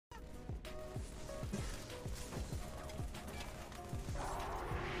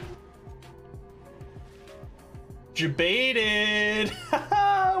Jebaited!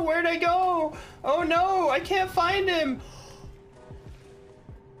 Where'd I go? Oh no, I can't find him!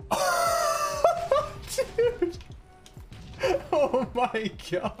 Dude! Oh my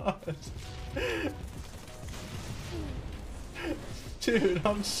god! Dude,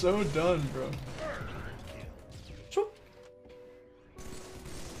 I'm so done, bro.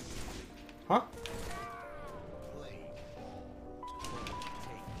 Huh?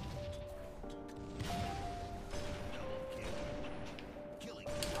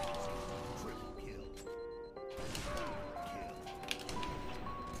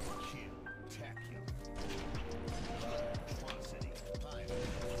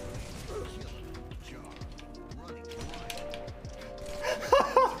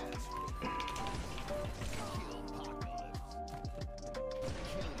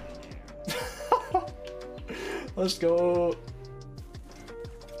 Let's go.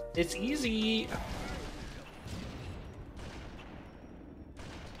 It's easy.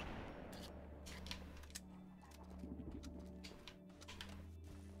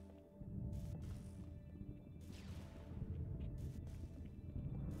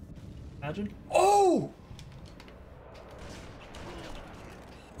 Imagine. Oh!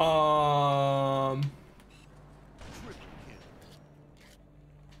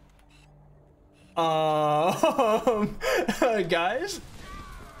 Guys?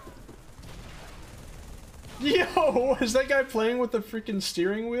 Yo, is that guy playing with the freaking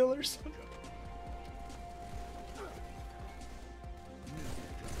steering wheel or something?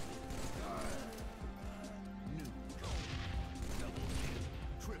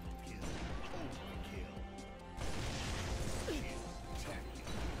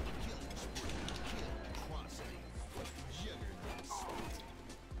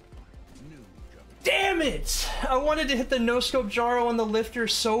 Damn it! I wanted to hit the no-scope Jaro on the lifter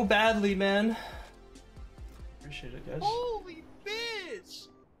so badly, man. Appreciate it, guys. Holy bitch!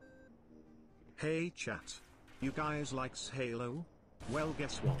 Hey chat. You guys likes Halo? Well,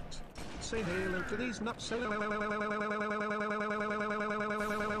 guess what? Say Halo to these nuts.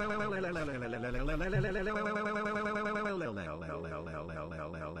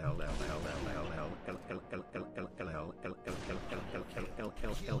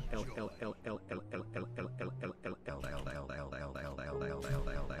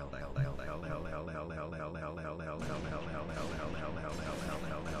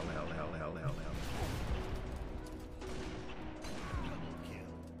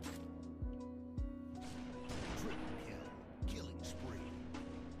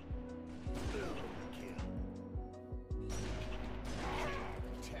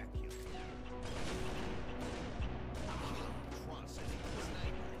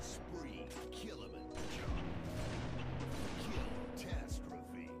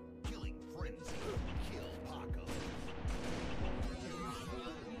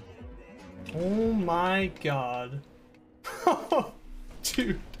 Oh my god.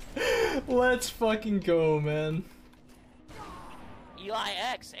 Dude, let's fucking go, man. Eli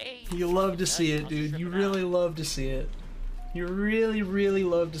X, hey. You love to see it, dude. You really love to see it. You really, really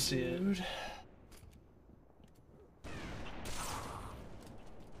love to see it. Dude.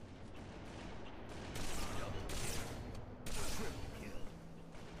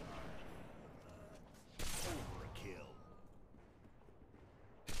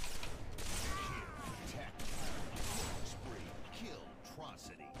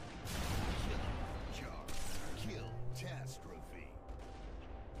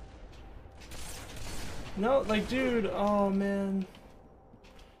 No, like, dude, oh man.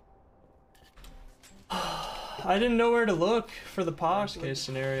 I didn't know where to look for the Pox case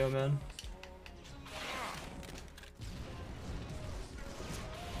scenario, man.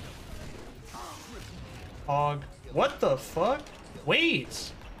 Hog. What the fuck?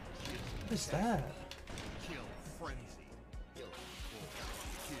 Wait! What is that?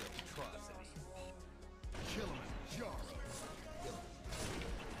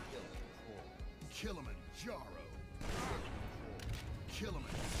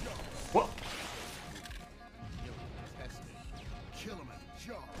 What?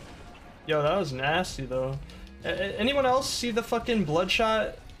 Yo, that was nasty though. Anyone else see the fucking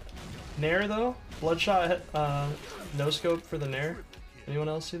Bloodshot Nair though? Bloodshot no scope for the Nair? Anyone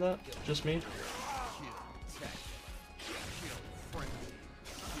else see that? Just me?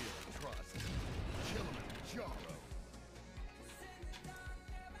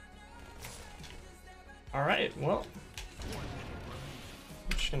 Alright, well.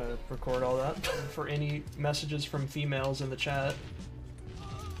 I'm just gonna record all that for any messages from females in the chat.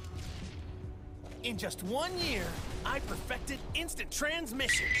 In just 1 year, I perfected instant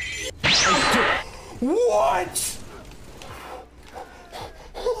transmission. What?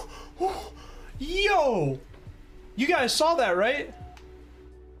 Yo! You guys saw that, right?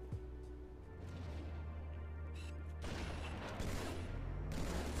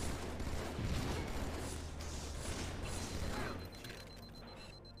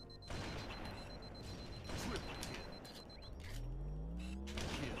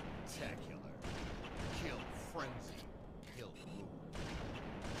 Kill-tacular. Kill frenzy. Kill move.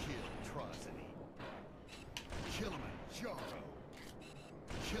 Kill atrocity. Kilimanjaro.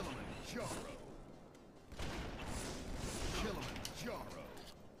 Kilimanjaro. Kilimanjaro.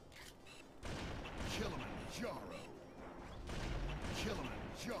 Kilimanjaro.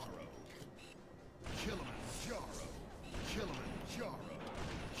 Kilimanjaro. Kilimanjaro. Kilimanjaro.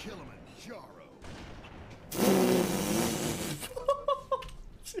 Kilimanjaro.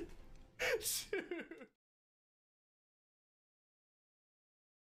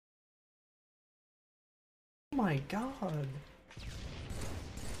 Oh my god.